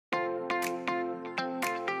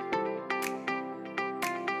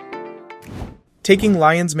Taking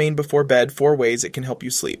lion's mane before bed, 4 ways it can help you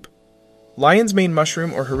sleep. Lion's mane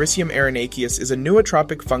mushroom, or Hericium erinaceus, is a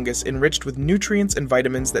nootropic fungus enriched with nutrients and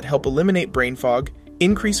vitamins that help eliminate brain fog,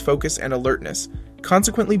 increase focus and alertness,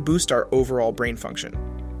 consequently boost our overall brain function.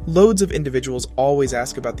 Loads of individuals always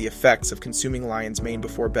ask about the effects of consuming lion's mane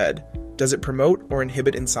before bed. Does it promote or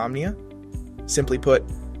inhibit insomnia? Simply put,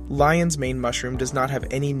 lion's mane mushroom does not have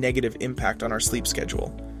any negative impact on our sleep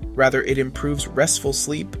schedule. Rather, it improves restful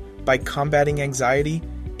sleep by combating anxiety,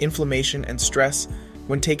 inflammation, and stress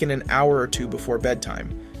when taken an hour or 2 before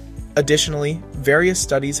bedtime. Additionally, various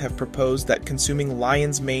studies have proposed that consuming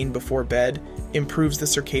lion's mane before bed improves the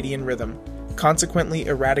circadian rhythm, consequently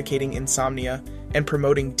eradicating insomnia and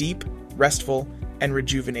promoting deep, restful, and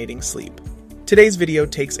rejuvenating sleep. Today's video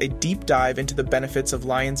takes a deep dive into the benefits of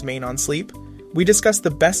lion's mane on sleep. We discuss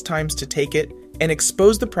the best times to take it and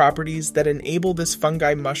expose the properties that enable this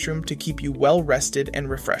fungi mushroom to keep you well rested and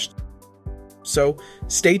refreshed. So,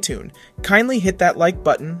 stay tuned. Kindly hit that like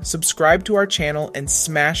button, subscribe to our channel, and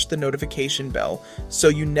smash the notification bell so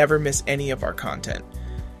you never miss any of our content.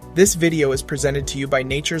 This video is presented to you by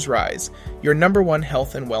Nature's Rise, your #1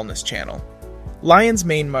 health and wellness channel. Lion's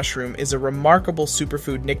mane mushroom is a remarkable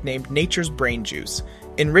superfood nicknamed nature's brain juice,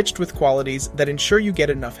 enriched with qualities that ensure you get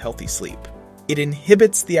enough healthy sleep. It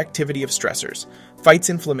inhibits the activity of stressors, fights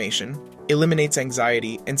inflammation, eliminates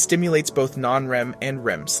anxiety, and stimulates both non-REM and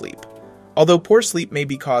REM sleep. Although poor sleep may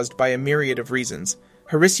be caused by a myriad of reasons,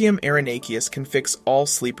 Hericium erinaceus can fix all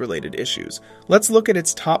sleep-related issues. Let's look at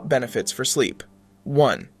its top benefits for sleep.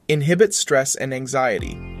 1. Inhibits stress and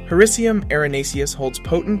anxiety. Hericium erinaceus holds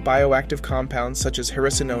potent bioactive compounds such as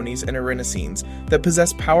Hericenones and Erinacines that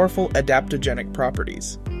possess powerful adaptogenic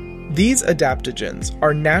properties. These adaptogens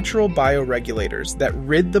are natural bioregulators that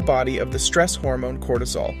rid the body of the stress hormone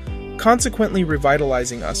cortisol, consequently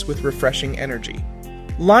revitalizing us with refreshing energy.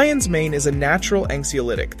 Lion's mane is a natural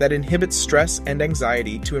anxiolytic that inhibits stress and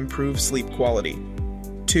anxiety to improve sleep quality.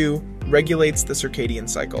 2. Regulates the circadian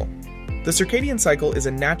cycle. The circadian cycle is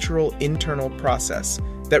a natural internal process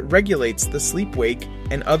that regulates the sleep-wake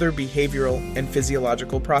and other behavioral and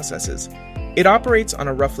physiological processes. It operates on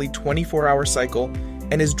a roughly 24-hour cycle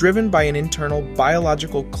and is driven by an internal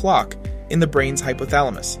biological clock in the brain's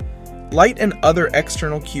hypothalamus. Light and other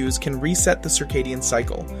external cues can reset the circadian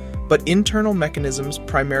cycle, but internal mechanisms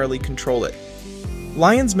primarily control it.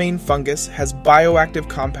 Lion's mane fungus has bioactive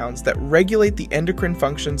compounds that regulate the endocrine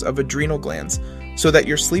functions of adrenal glands so that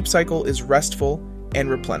your sleep cycle is restful and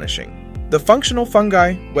replenishing. The functional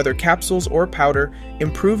fungi, whether capsules or powder,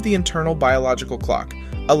 improve the internal biological clock,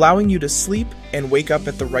 allowing you to sleep and wake up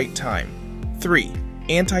at the right time. 3.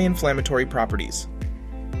 Anti-inflammatory properties.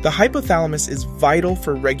 The hypothalamus is vital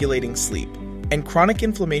for regulating sleep, and chronic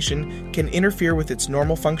inflammation can interfere with its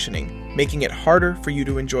normal functioning, making it harder for you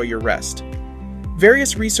to enjoy your rest.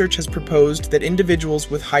 Various research has proposed that individuals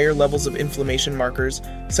with higher levels of inflammation markers,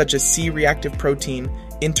 such as C-reactive protein,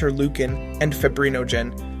 interleukin, and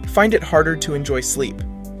fibrinogen, find it harder to enjoy sleep.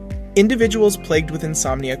 Individuals plagued with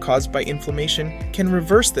insomnia caused by inflammation can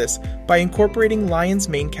reverse this by incorporating lion's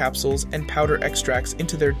mane capsules and powder extracts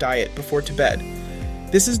into their diet before to bed.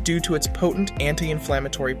 This is due to its potent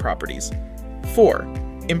anti-inflammatory properties. 4.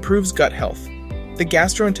 Improves gut health. The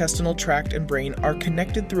gastrointestinal tract and brain are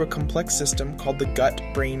connected through a complex system called the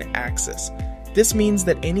gut-brain axis. This means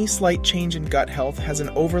that any slight change in gut health has an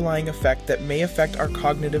overlying effect that may affect our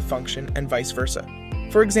cognitive function and vice versa.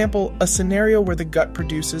 For example, a scenario where the gut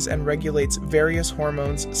produces and regulates various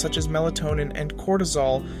hormones such as melatonin and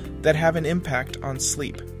cortisol that have an impact on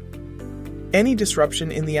sleep. Any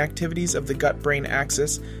disruption in the activities of the gut-brain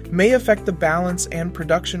axis may affect the balance and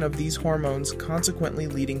production of these hormones, consequently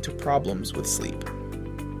leading to problems with sleep.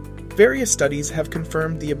 Various studies have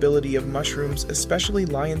confirmed the ability of mushrooms, especially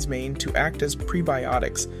lion's mane, to act as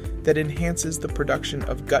prebiotics that enhances the production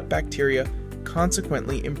of gut bacteria,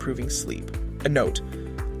 consequently improving sleep. A note: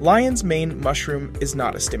 lion's mane mushroom is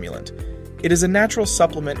not a stimulant. It is a natural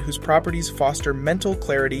supplement whose properties foster mental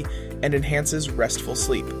clarity and enhances restful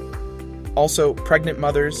sleep. Also, pregnant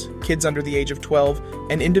mothers, kids under the age of 12,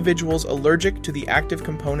 and individuals allergic to the active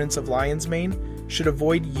components of lion's mane should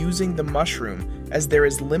avoid using the mushroom as there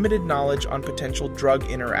is limited knowledge on potential drug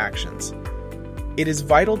interactions. It is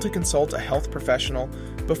vital to consult a health professional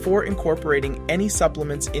before incorporating any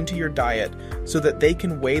supplements into your diet so that they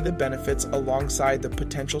can weigh the benefits alongside the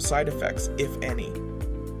potential side effects, if any.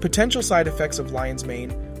 Potential side effects of lion's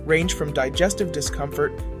mane range from digestive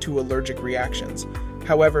discomfort to allergic reactions.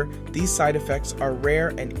 However, these side effects are rare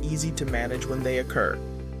and easy to manage when they occur.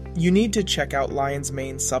 You need to check out lion's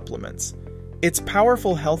mane supplements. Its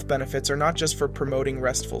powerful health benefits are not just for promoting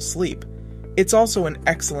restful sleep. It's also an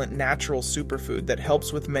excellent natural superfood that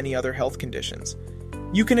helps with many other health conditions.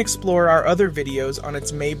 You can explore our other videos on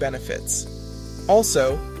its May benefits.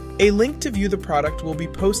 Also, a link to view the product will be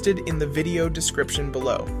posted in the video description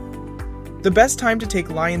below. The best time to take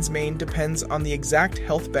lion's mane depends on the exact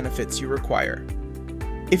health benefits you require.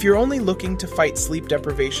 If you're only looking to fight sleep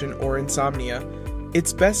deprivation or insomnia,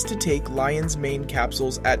 it's best to take lion's mane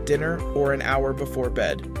capsules at dinner or an hour before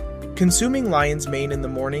bed. Consuming lion's mane in the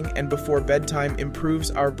morning and before bedtime improves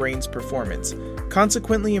our brain's performance,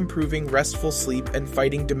 consequently improving restful sleep and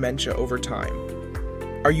fighting dementia over time.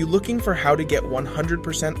 Are you looking for how to get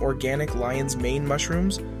 100% organic lion's mane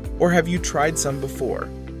mushrooms, or have you tried some before?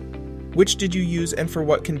 Which did you use and for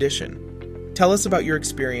what condition? Tell us about your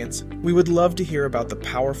experience. We would love to hear about the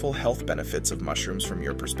powerful health benefits of mushrooms from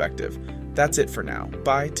your perspective. That's it for now.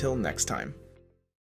 Bye till next time.